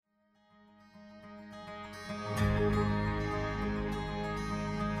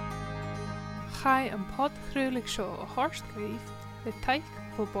chai an pod chrúlaigh seo a thorst gríomh le teich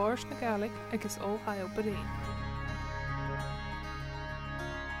ó báirs na Gaeilge agus ó Hail Beréin.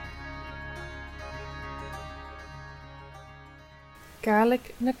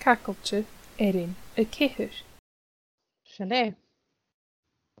 Gaeilge na Cacailte éireann a cithir. Sin é.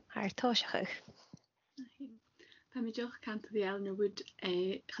 Haar táiseach. Tá mé deoch canta bhí na bhd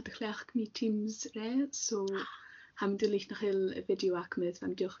chat a chléach mí Teams ré, so ham dulich nach heel video akmed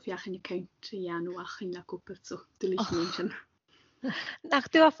van deoch fiachan account januach in la koppel so dulich mensen. Nach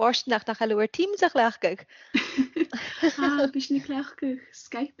du a forstnacht nach halloer Teams a chléachgug. Bis ni chléachgug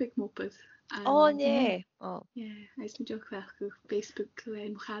Skype ik moppet. Oh nee. Oh. Ja, hij is me deoch chléachgug Facebook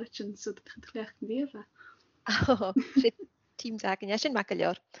mo chartjen so dat gaat chléachgug weerle. Oh, shit Teams agen ja sin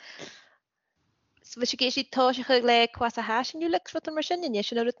makkeljoor. So was je géisi táiseach le kwas a hasin julik wat mar sin in je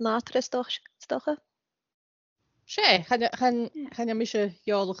sin het nátre stocha? Sé, chan mis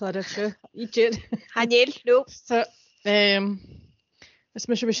jólacha ar se idir. Hanéil, no. So, is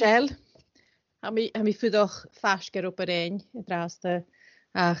mis Michelle. Ha mi fudach fasger op ein I draste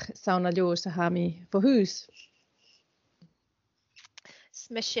ach sauna leos a ha mi for hús.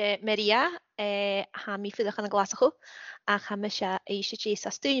 Smis Maria ha mi fudach an a glasacho ach ha mis eiste jés a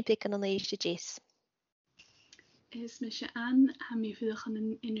stúin pikken an eiste jés. Is mis an ha mi fudach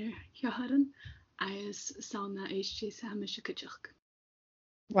an inner jaharen. As sauna eistjes ha me kutjach.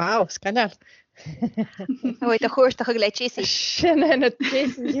 Wow, skandal. Hoi de choorstach a gleit Jesse. Sin en het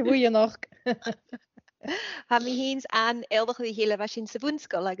Jason je woe nog. Ha mi hins aan eldig die hele was in se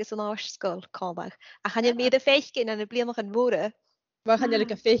woenskol agus an aarsskol kalbach. A gaan je meer de feestje en bli nog een moore. Waar gaan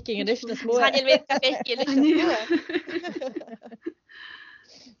jullie een feestje in is dat mooi. Gaan je meer een feestje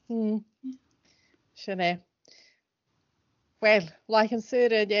in Sin é. Well,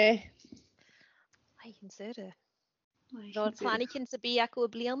 Làithean-saora yeah. Làithean-saora. Ro'r planichen sa bí acu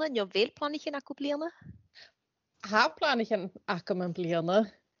bliana, nio fel planichen acu bliana? Ha planichen acu man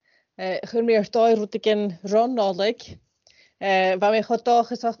bliana. Chwn mi doi rwtigin ron nolig. Wa mi chod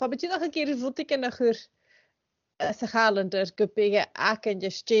doch is ba beti doch a geir rwtigin achur sa chalender gubige acen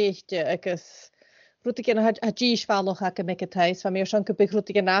stechte agus rwtigin a gís falloch ac ymig y tais. Wa mi son gubig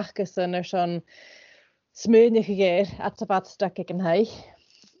rwtigin achgus yn son smönig geir at sa bad strak ag yn hai.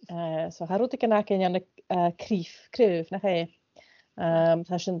 So har rwtig yn ac yn yn cryf na chi.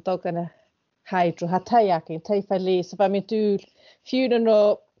 Ta sy'n dog yn y hydro, ha tai ac yn, tai ffai le. So fa mi dŵr fiwn yn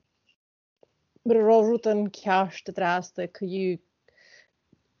o myr o rwyd yn ciarst y dras dy cyw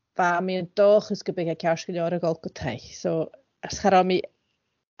fa mi yn doch ys gybig a ciarst gyda'r ag olgo tai. So as chara mi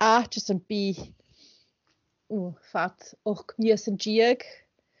a jys yn bi fat o'ch mias yn giag.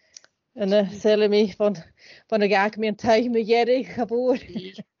 En sel mi van y gag mi yn tai mi gerig a bwr.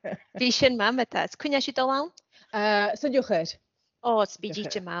 Fi sin mam tas. Kun je si dal aan? Sy'n diwch er? O, it's bidi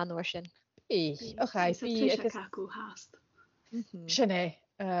je man oor sin. Och ai, fi kaku haast. Sin é.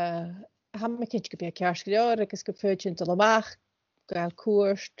 Ham me kint gobí a cearsgleor agus go fudjin dal amach, gael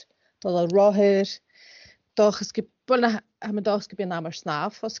cwrst, dal a rohir. Doch is go buna ham a dos gobí namar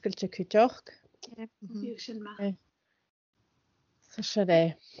snaf os giltje cwtioch. Fi sin ma. So sin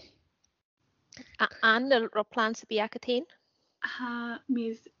é. An ro plan sa bí ac a tein? Ha mi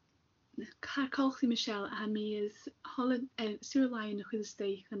is colchi Michelle ha mi is holland surlain nach chud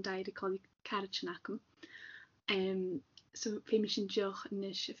steich an daide call carachnacum. So famous in joch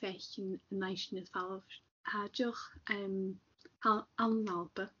nish fechen nation is fall ha joch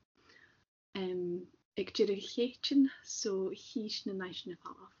anlalpe. Ik jere geetjen so hies na nation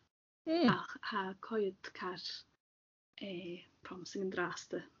fall. Ach ha koyet kar promising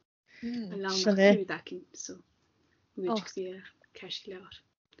draste. Lang dakin so which weer cashglaur.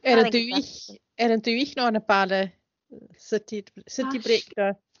 Een duich nog een bale city break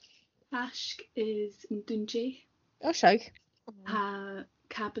daar. Ask is in Dunjay. Oh, shag.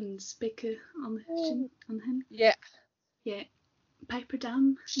 Cabin spikke on him. Yeah. Yeah. Piper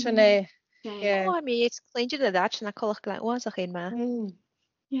Dam. Shane. Yeah. Oh, I mean, it's clean to that na kolch glan was a geen ma.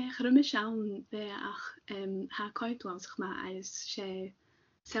 Yeah, gerumme schauen we ach ha koit was ma as she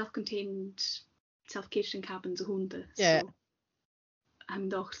self-contained self-catering cabins a hunde. Yeah. So, I'm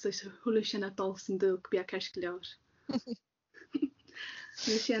doch so hulle sin a dolsen dulk bi a cashglaur.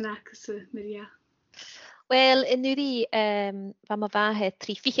 Sin agus Maria. Wel, in nudi va ma va het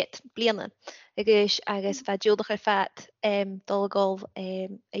 3 fichet bliana. Agus va jodach fat dolgol a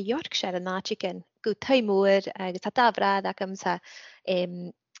Yorkshire na chicken. Go taimoer agus tavra da kam sa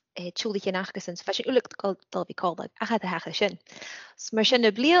tjuliche nachgesens fashion ulik dal vi called a had a hacha sin. Smar sin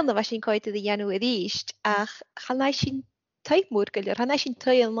bliana va sin koite de janu erist ach chalai sin taith mór gyda'r hana sy'n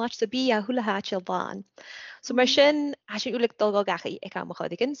taith yn lot so bi a hwla hat sy'n fan. So mar sin ha sin úlik dul gachi ag am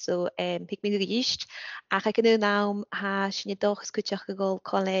chodigin so hic mí ríist ach ag gnu nám ha sin dochas kuteach go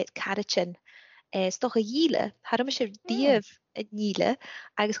cholle carachin stoch a díle har me sé díomh a díle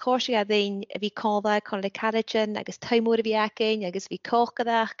agus choirse a dhéin a bhí cábha chun le carachin agus taimúór a bhí acéin agus bhí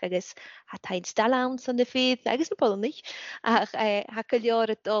cóchadach agus ha tain stalán san de féad agus na polnig ach ha go leor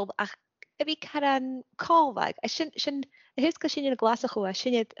a dul ach a bhí caran cábhaig a sin a hus go sin a glasachú a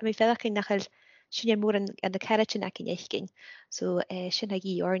sinne a mé fedachcin nachil sin mór an de carachin ac in eichgin so sin a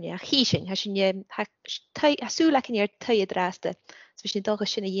gí orne a chi sin ha sin asú lecin ar tu a draste so sin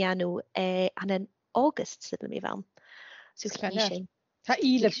dogus sin a dhéanú an an August sydd yn mi fel. So sin. Tá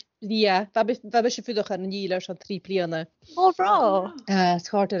íle lia, fa be se fudoch an íle an 3 bliana. O bro.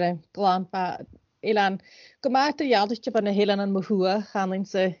 Schaartere, glan pa elan. Gomaat er jaldetje van de helan an mohua gaan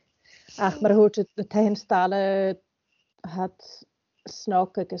se. Ach, maar hoort het de tegenstalen had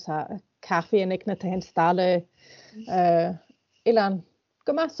snak agus ha café en ik na tegenstalen elan.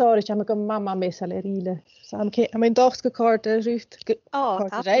 Gomaat sorry, ja, go mama mes al erile. So am mijn dochs gekort ruft. Oh,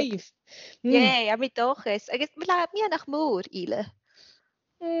 reif. Ja, mi dochs. Agus mi nach mór ile.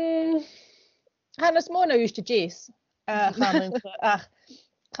 Hannes móna just de jazz. Ach,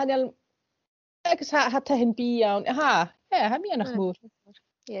 kan agus ha hin bí an. Ha mi nach mór.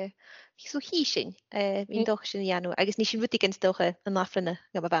 Ja. So hi sin min doch sin janu agus ní sin wutigin stoche an nafrenne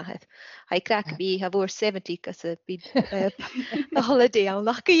ga bahef. Ha krak bí ha voor 70 as bí a holiday an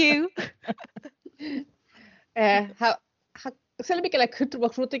nach you. Sel ik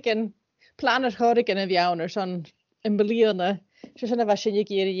kuterbach rutigin planer chorigin a bhjauner son in Belierne. Se sin a sin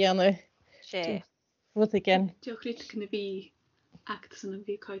géir dhéanana. sé Rutigin. Jochrit kunna bhí actas an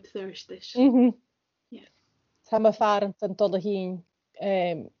bhí coid thurstis. Tá ma farint an dolle hín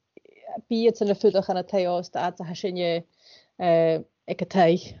bíad san a fudach an a taost a ha sinne ag a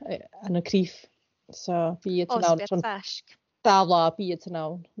tai an a críf. So bíad an dala bíad an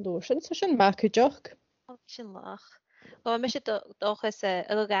ná. Dú sin ma chu joch. sin lach. Well mis doch is a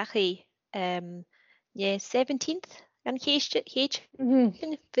gachi 17th an héit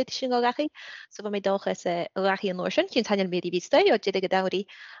fit sin gachi. So mé doch is a gachi an Norsin cin tan mé ví sta o di go daí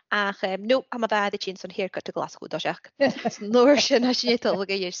ach no am bad chin son haircut a glasú doach. Norsin a sin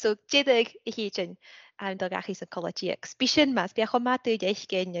ge so didig i héin an do gachi san collegeach. Spisin mas be mat deich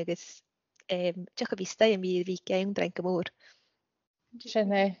géin agus tu a ví sta mí ví géim drink mór.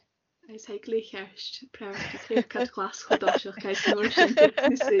 Sin Is he gleich cat glas goed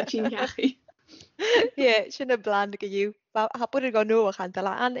gachi. Ja, sin a bland go dú. Ha pu go nóach an tal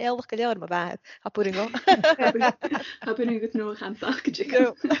an eilech go leor ma bheit. Ha pu go. Ha bu go nó an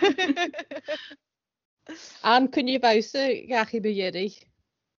go. An kunje buse gachi beérig.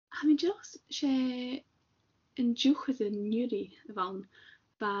 Ha mi just sé in dúchas in nuri van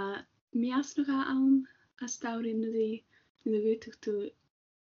ba mias nog aan a staurin in de wettig toe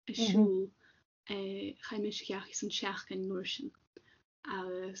siúl chaimiisiach san seach an Norsin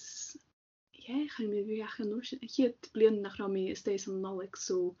agus chaim mé bhíach an Norsin chiad blian nach ramí is tééis an noleg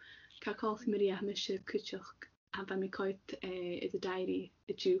so caáil marí a me se kuteach a ba mé coit i a dairi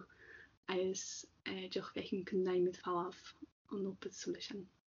i dú agus joch vechin kun neimid fall af an op het solution.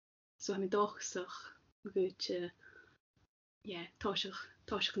 So ha mé dochsach gote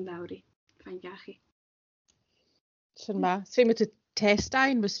táiseach an dairi fein gachi. Sin ma sé met de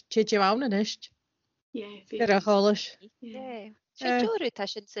teststein was an ist. Ja, a cholis. sé dúú tá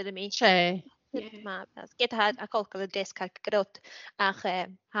sin si mí sé. get a colcal a descar grot ach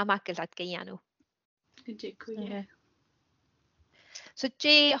ha makkel dat geanú. So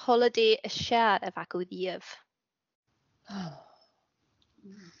dé holiday a se a vacu díomh.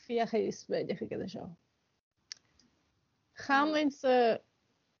 Fiach is beidir go seo. Chaamlinn se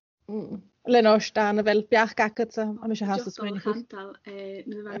lenáán a bhfuil beach gacat a me se has chantal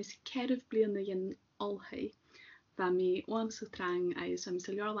nu bha mis ceirh blianana gin olthaí bha mi oan sa trang agus am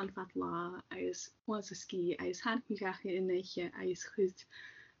sa leorland fat lá agus oan sa ski agus han mi gacha inige agus chud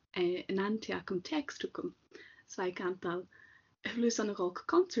an antiach an textúcum sa cantal lu an gá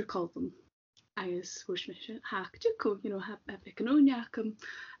concertcolm agus thuirs me se haú ha epicanóneachcham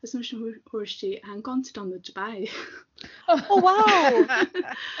is mu thuirtí an concert an Dubai. Oh wow!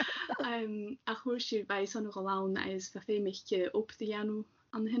 A thuirtí bei san go lán agus bheit féimiiche op de jaanú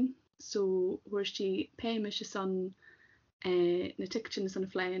an hin, so thuirtí peime se san na titin san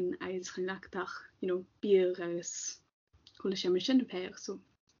flein agus chan leach bír agus chola sé mar sin peir so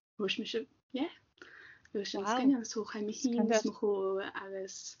thuirs me se agus so chaim mi hí mo cho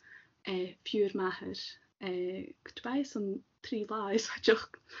agus pure maher Dubai san 3 lá is joch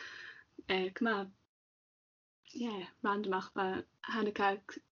ma randomach ba hanna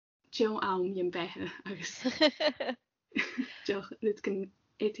Jo am yin bethe agus Joch dit kan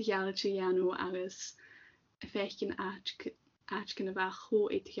etigaletje janu agus fecin atcin a bheit cho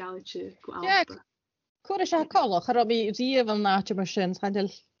etigaletje go alba. Cwr eisiau colwch ar obi rif am náte mar sin, chandil?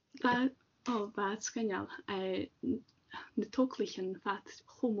 Bad sgynal. Na toclichen fat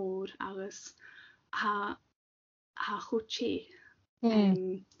chomór agus ha cho che.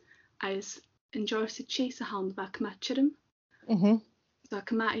 Agus yn jorsi che sa hand va kmatcherim. So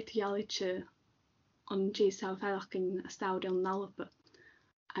kma etigaletje on je sau felachkin a stawd an nalpe.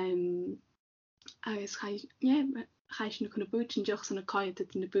 Agus chais na kunna bútin joch san a coid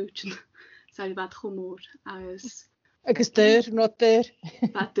in na bútin. Sa bad chomór agus Agus dyr, not dyr.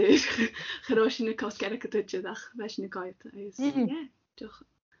 bad dyr. Gerosin na cos gerach a dydje ach feis na coid. Agus joch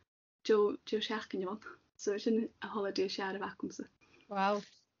Jo seachcin jon. So sin a holiday siar a vacumsa. Wow.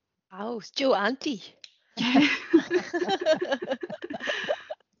 Wow, Jo auntie.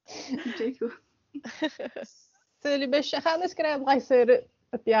 Jacob. So li bys a chan ysgrifennu blaesir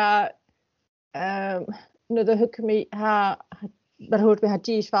y bia nid o hwcmi ha mae'r hwrt mi ha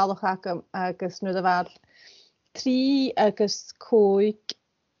gys falwch agus nid o fad 3 agus coig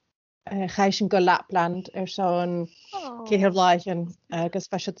chais yn go Lapland son ceir Làithean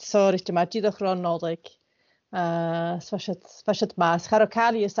agus fashiad sorit yma dydych ronnolig fashiad mas char o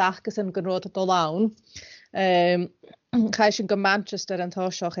cari ysach gys yn gynrod o lawn chais yn go Manchester yn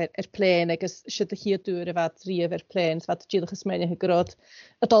thosioch plên agus sydd y hyd dŵr y fad rif plên fad dydych ysmeini hygrod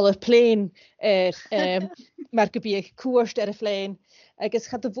y dolar plên mae'r gybieg cwrst plên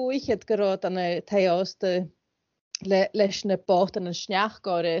agus chad y fwy hyd gyrod yn y teos leis na bot yn sneach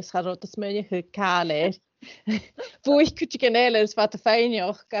gorys chad rod ysmeini hyd caler fwy cwtio genelers fad y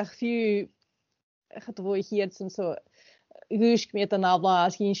ffeinioch gach fiw chad y fwy hyd sy'n so Hús méid an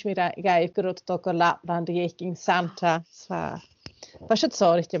áblas hís mé gaibh go do go Lapland a dhéking Santa fa siad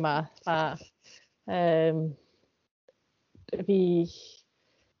sáirte má hí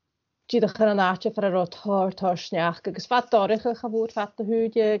tíad chu an áte far a rá tá sneach agus fa doricha a bhúr fat a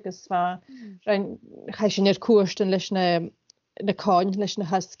húide agus chais sin cuairsten leis na cáin leis na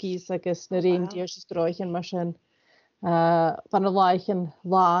huskies agus na reindeer sa stráichan mar sin fan a Làithean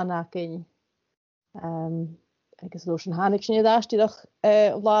láán acin agus los yn hannig sy'n ei ddastíadach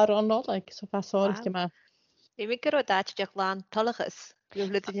lar o'n nod, so fa sáirte má. Ní mi gyrwyd dáteach lán talachas.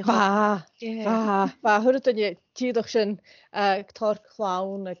 Fa hwrdd yn tíadach sy'n tor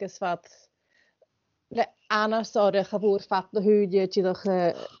chlawn agus fad le anas orach a fwr fat na hwydie tíadach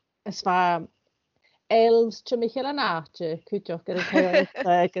ys fa elves ti'n Michael an áte, cwtioch gyda cael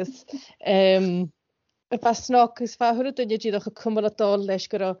agus fa snog ys fa hwrdd yn tíadach a cwmol a dol leis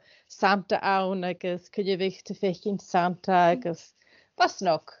gyda Santa awn agus cydifich te fechyn Santa agus fa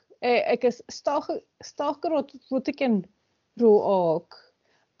snog agus stoch gyrod rwydygyn rw og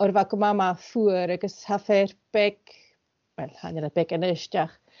o'r fa gymama ffwyr agus haffer beg wel hanner a beg yn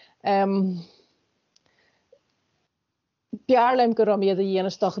ysdiach biarlem gyrom i ddyn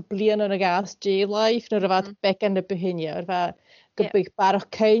yn stoch blian yn y gas J-Life nyr a fad beg yn y byhynia o'r fa gybig barach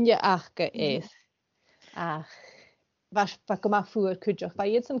cynja ach gyda ach fa gyma ffwyr cwydioch fa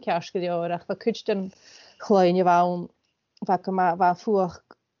iad sy'n cears gyda o'r ach fa cwyd dyn chlaen i fawn fa gyma fa ffwch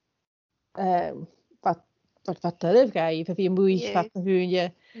fa dyrif gai fa fi mwych fa hwynja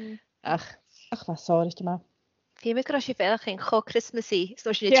ach fa sáirte yma. Fi mi gros i fel chi'n cho Christmasy,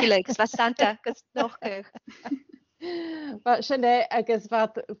 so sy'n ei tileg, fa Santa, gos noch gych. Fa sy'n agus fa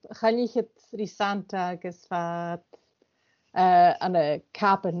chanich ri Santa agus fa an y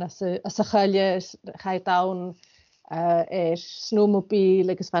cabin as y chylio chai dawn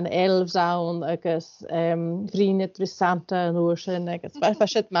snowmobile agus fan elves awn agus vrinet ri Santa yn o'r sy'n agus fa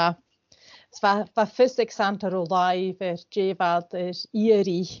sydd ma fa fysig Santa ro live jefad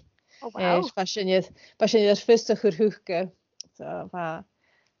ieri fa sy'n ydd fysig yr hwchge fa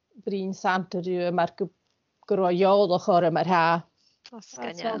brin Santa rhyw mae'r gyrwa iolwch o'r yma'r ha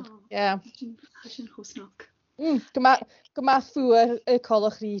Osganyal. Sy'n chwsnog. Gyma ffwyr y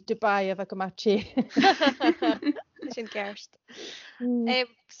colwch ri Dubai efo gyma chi. Sy'n gerst.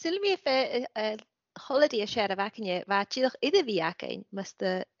 Sylwi efo holiday a siar a facine, fa tíadach iddo fi acin, mas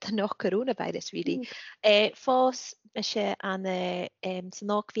dy tanoch coronavirus, really. Fos mysio an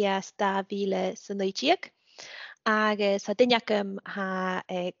synog fias 2019, ag sa dyniacym ha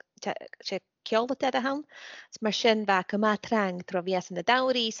ceolad ar a hawn. Mar sin fa gyma trang tro fias yn y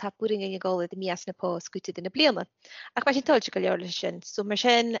dawris, ha bwring yn y golwyd y mias na po sgwtyd yn y bliana. Ac mae sy'n tolch o gael sin. So mar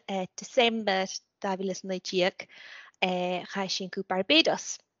sin December 2019, chai sy'n gw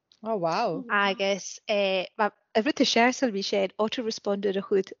Barbados. Oh, wow. Agus y rwyt y siarsol fi sied autoresponder y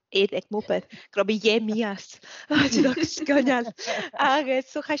chwyd eid ag mwpeth grob i ie mias. Ti'n ddech sgonial.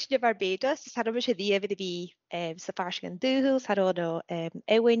 Agus so chas ni Barbados, sa rwy'n sydd i fydd i fi sa farsig yn dŵhwl, sa rwy'n o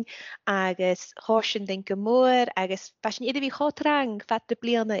ewyn, agus horsyn dyn gymwyr, agus fasyn iddi fi chotrang, fat dy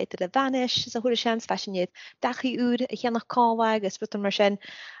bliana iddi dy vanish, sa hwyr y sians fasyn idd dachi ŵr y chianach conwa, agus bwtyn mar sy'n,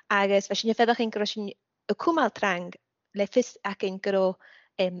 agus fasyn i feddach yn gyrosyn y cwmal trang, le ffys ac yn gyro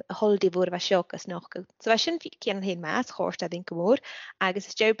y holdi fwr fa sioc as noch go. So fasyn fi cian hyn mas, chorst a ddyn gymwyr, agus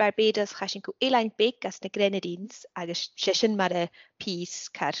is Joe Barbados chasyn cw elain big as na Grenadines, agus sesyn mar y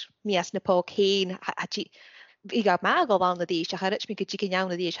pys car mias na pog hyn, I gael ma gol fan na ddys, ac arach mi gydyn iawn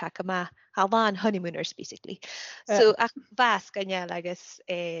na ddys, ac yma halvan honeymooners, basically. So, ac fas ganyal, agus,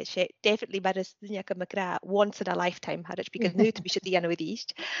 definitely ma'r ysdyniad yma gra once in a lifetime, arach mi gydyn nhw, mi sydd i anw i ddys.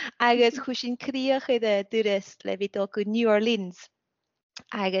 Agus, chwysyn criach iddo dyrys le fyd o New Orleans.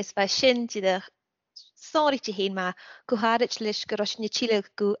 Agus, fa sy'n dydych, sorry ti hyn ma, gwharach lys gyros ni chile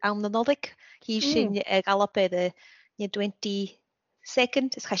gw awn na nodig. Hi sy'n galoped y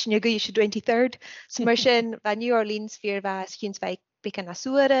 22nd, is chasyn yw gwysh y 23rd. So mar sy'n fa New Orleans fyr fa sy'n fa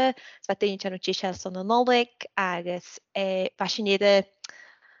Làithean-saora, fa dyn chan o gisel son o nolig, agus fa sy'n edrych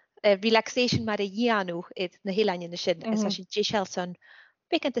relaxation mar y ianw na hilain yn y sy'n, as fa sy'n gisel son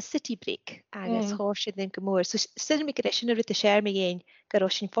bekan the city break, agus chorsin yn gymwyr. So sy'n mi gyda sy'n rwyt y siar mi ein gyro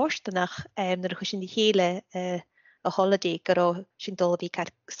sy'n forstanach, na rwch sy'n di hele a holiday gyro sy'n dol fi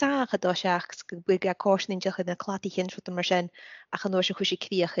cael sach a dosiach gwyg a corsin yn jych yn y clati hyn rwyt yma sy'n ac yn o'r sy'n chwysi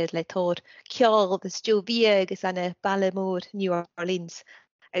criach le tor ciol ddys jo fi agos an y Ballamore New Orleans.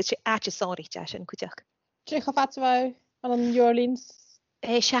 Agus sy'n at y sori jas yn cwydioch. Ti'n chofat fo yn New Orleans?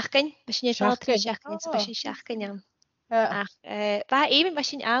 Siachgain, fe sy'n edrych altre siachgain, so fe sy'n siachgain iawn. Ach, fa even fa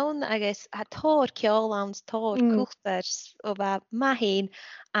sy'n awn agos a tor ciolans, tor cwchters o fa ma hyn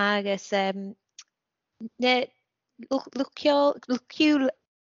agos ne lwciwl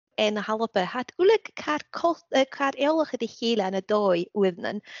yn y halapa had wlyg car eolach ydy chile yn y doi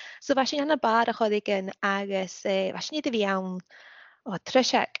wyddyn. So fa sy'n anna bar a chodig yn agos fa sy'n iddi fi awn o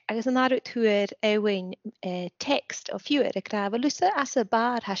trysag agos yn arwyd hwyr ewyn text o fwyr y graf a lwysa as y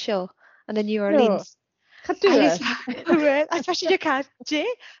bar hasio yn y New Orleans. Agos fa sy'n yw car je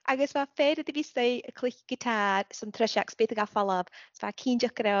agos fa fed ydy fi steu y clic gitar sy'n trysag sbeth ag affalaf fa cyn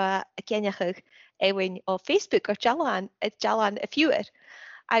jych gyda y geniachig ewyn o Facebook o'r jalan y fwyr.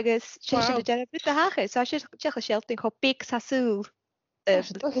 Agus sy'n y gerad beth a hachau. So sy'n jych o sieltyn co big sasŵl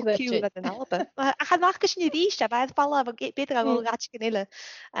ciwl yn alba. A chan mach gysyn i ddysg a faedd falaf o beth ag ôl gach gynnyla.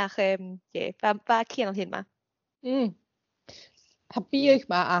 Ach, fa cian o'n hyn ma. Ha biog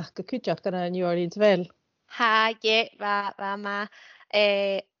ma ach gacwydioch gan y New Orleans fel? Ha, fa ma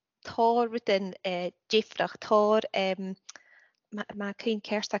tor rydyn jeffrach, tor mae cyn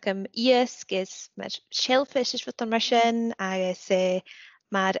cerstach am ias, gys mae'r shellfish is fod o'n myrsyn, agos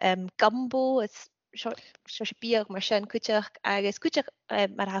mae'r gumbo, so sy'n biog myrsyn cwtioch, agos cwtioch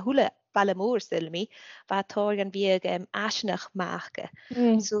mae'r hahwle Ballamore sy'n mi, fa tor gan biog asynach mach.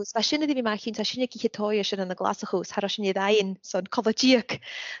 So fa sy'n iddi fi mach hyn, sa sy'n ag i toi sy'n yn y glas o chws, har o sy'n i ddain, so'n cofodiog.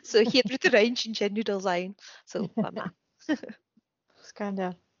 So hi bryd yr ein sy'n gen noodles ein. So, fa ma.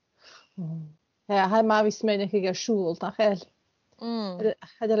 Skandal. Ja, hai ma vi smöjn ik gyda siwl, na chel.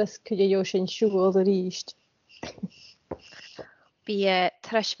 Hade les kudja jo sin siwl yr ist. Bi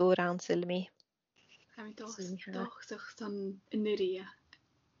trash fawr awn sy'n mi. Ga mi doch son yn yr ia.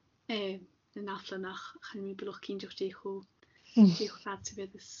 Yn aflanach, chan mi bylwch cynjoch decho fad sy'n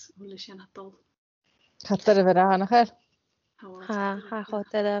fydd hwyl sy'n adol. Hadar y fyr a na chel. Ha,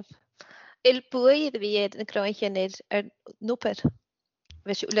 chodar af. Il bwy iddi fi yn y groen hyn yr nŵper.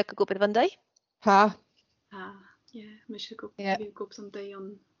 Fe sy'n wlyg o gwybod fan dau? Ha. Ie, mae eisiau gwybod son dau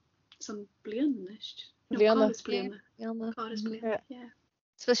ond son blian ysg. Blian. Coris blian, ie.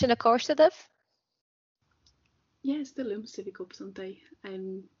 So fe sy'n y cors ydaf? Ie, still sy'n fi gwybod son dau.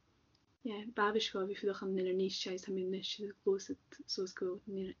 Ie, babish go fi ffydwch am nyn yr nis siais am un nis sydd glwys so ysgo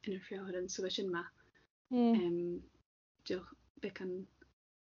yn yr ffriawr yn so fe sy'n ma. Diolch becan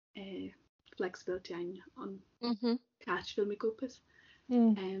flexibility ein ond catch fel mi gwybod.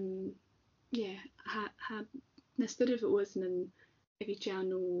 Ie, ha nestyrir fy oes yn efi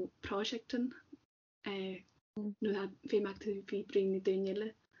tiawn o prosiectyn. Nhw ha fe mag fi brin i dynile.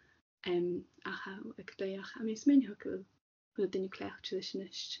 A ha y gydaiach. A mi ysmyn hwg oedd y dyn i clech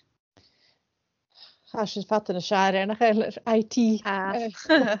traditionist. Ha sy'n fat yn y siar na chel IT. Ha,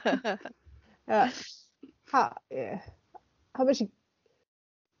 mae sy'n...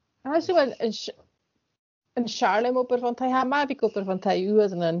 Ha sy'n yn siarle mo byr fan tai ha ma fi gwybod fan tai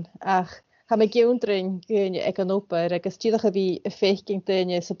ywyd yn ach ha me geundrin gyn ag an oper agus tíach a bhí a féking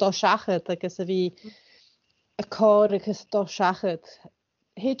daine sa dá seachad agus a bhí a cá agus dá seachad.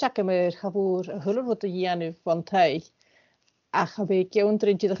 Héteach mar chabhúr a thular bhd a dhéanamh van taith ach a bhí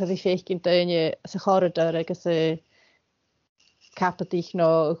geundrin tíach a bhí féking daine sa cháradar agus a capatích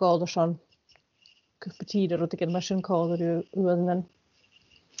ná gáda sean cúpatíide rud gin mar sin cáir uan.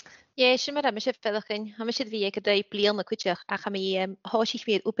 Ja, sin mar me sé fellchin. Ha me si bhí ag a dé blianana cuiteach a cha mé háisiich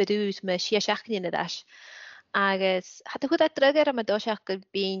mé upaús me si seachcin as. Agus hat a chud a drugur am a dóiseach go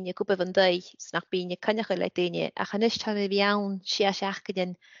bín a cúpa van daid snach bín cannecha le daine a chanis tan a bheann si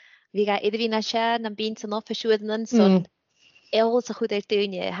seachcin bhí ga idir hína se an bín san ofisiúan son eils a chud ar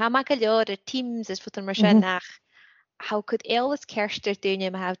daine. Ha ma go leor ar teams is futar mar se nach. How could eillas ceirsteir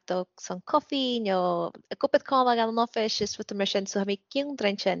daine have dog san coffee no a cupad cá ag an office is futar mar sin so ha mé cin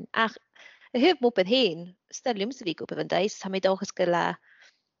drein sin ach a hub mopad héin stelum sa bhí cúpa van dais ha mé dóchas go le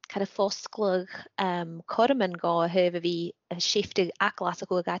kind of fosclug corman gá hef a bhí a shiftig aglas a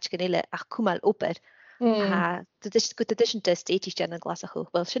go gach gan ile ach cumal oper ha go addition to stage gen a glas a chu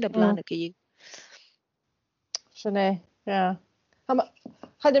well sinna blan go you Sinné ja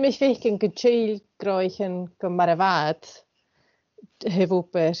had mé féking go chill groichen go mar a bhd hef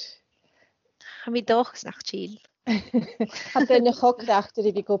oper ha mé dochs nach chill ha den choachtar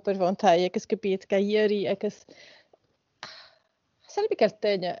i bhí oper van ta agus gebiet ga hií agus Sal be gael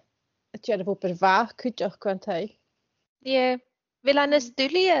daine a tíanamh oper bha chuideach chuan taith? yeah vil an is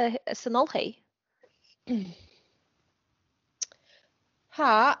dúlia san olhé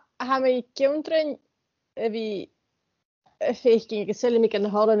Ha mé geundrin a bhí féking agus sila mé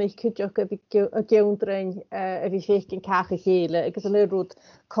an hálan ich chuideach a geundrin a bhí féking cacha chéile agus an rúd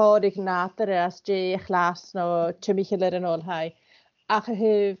cárig nátar as dé chlas nó tuimiche le an olhaid ach a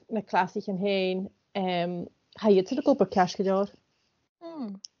heh na clasich an héin ha iad til a gobar ceas go leor.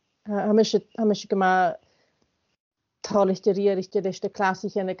 Ha me se go ma tálichte riirichte leis de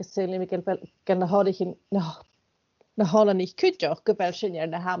klassichen agus sélimi gan na hálichen na hálan ich kuideach go bhfuil sin ar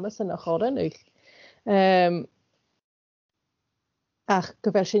na hamas an na choranúch. Ach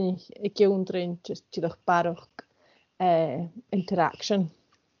go bhfuil sin I geundrin tíach barach interaction.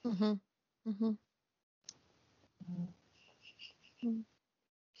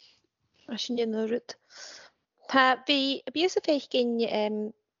 sin an rut. Tá bhí a bíos a féich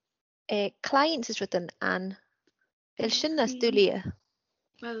gin clients is rutan an Bhil sin na stúlia.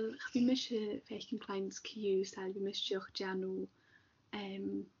 Well, bhí mis féich an clients ciú sal bhí misteoch deanú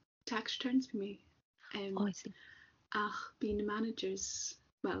tax returns for me. I see. Ach bí na managers,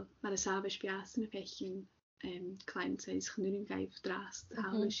 well, mar a sábhis beas na féicin clients is chanúrin gaibh drast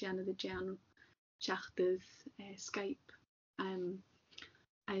hála seanna de deanú seachtas Skype.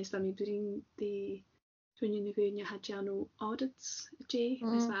 Agus bha mi bring the Twin na bhúine ha deanú audits dé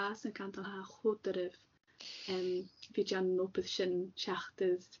is bhas na cantal ha chodaribh bhí deanú nópad sin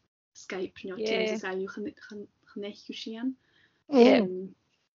seachtas Skype nó Teams aú chanéithú sian.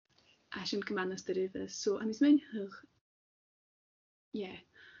 A sin gomanas de rih so an is mein hug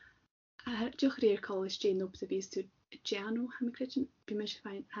Joch réir college dé nópad a bhís tú deanú ha mi cretin bí me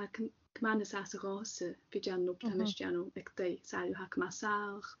fein ha gomanas as a rása bhí deanú nópad ha mis deanú ag dé saú ha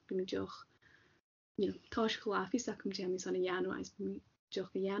gomasach bí mi joch táis choláfis a cum déimi san jaanú agus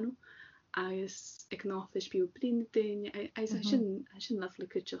joch a jaanú agus ag náfis bíú blin daine agus sin lefle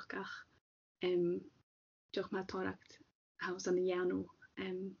kuteach gach joch má táracht ha san jaanú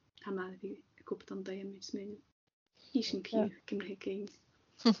ha má bhí gopa an daim is mé hí sin ciú cimré céin.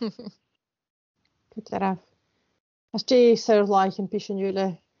 Goed eraf. As dé saoir láich an pisinúle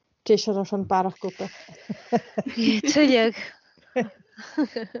téisiir ar an barach gopa. Tuileag.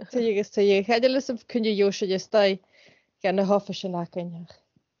 Tuileag. Heidir lis cunne Joise is sta gan na hofa sin acainach.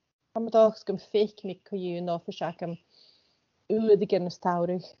 Am dags gom féicnic chuú náfa seacham uad gin na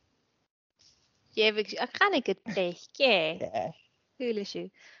stáirich. Jévig a chanig go breich gé. Húla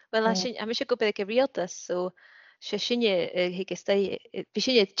siú. Well a me se gopa ag a rialtas so se sinne hiige bhí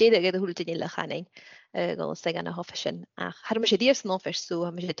sinne déad a húla daine le chaning go sta an na hofa sin ach har me sé díos an office so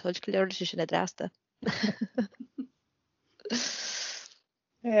ha me sé toil go leir sin na drasta.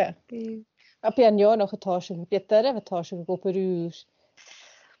 A bí an noch atá sin bí a atá sin go perúr.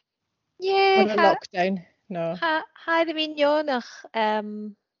 Lockdown no. Ha a bhín nach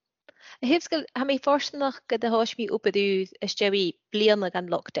hifskel ha mé forstannach go a háismí upaú is deí blianana an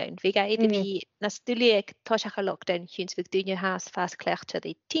lockdown. Bhí ga idir bhí na stúliaag táiseach a lockdown chuns bh dúine has fast cleachte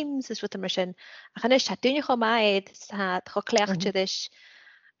í Teams is wat mar sin a chan is dúine go maid ha cho cleachte is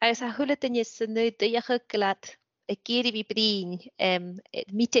agus a thula duine san nu duiche golat a géirí bhí brín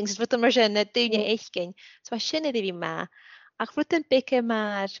meetings is wat mar sin na dúine éicin so sinna bhí má ach rutan bice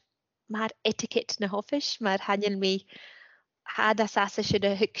mar mar etiquette na hoffice, mar hanyan mi had a sasa sydd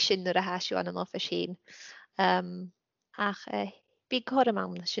y hyg sy'n yr a hasio an an office hyn. Ach, big hor am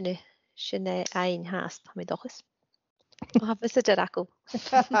am sy'n ein hast, am i dochus. O, fys ydy'r acw.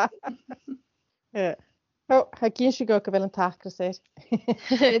 Ha gyn si go fel yn tacra sy'r.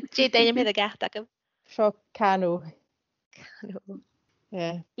 Dje dyn am hyd y gart acw. Sio canw.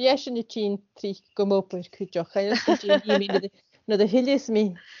 Bi eisiau ni ti'n tri gymwbwyr cwydioch. No dy hylys mi.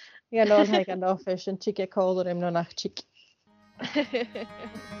 Gan ôl haig an office yn tig e color im no'n ach tig.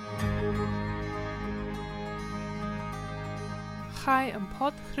 Chai an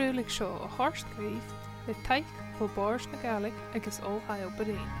pod chrúlig seo a Horst Grief, le taic fo bors na Gaelic agus ó haio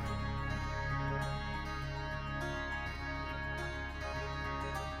Berin.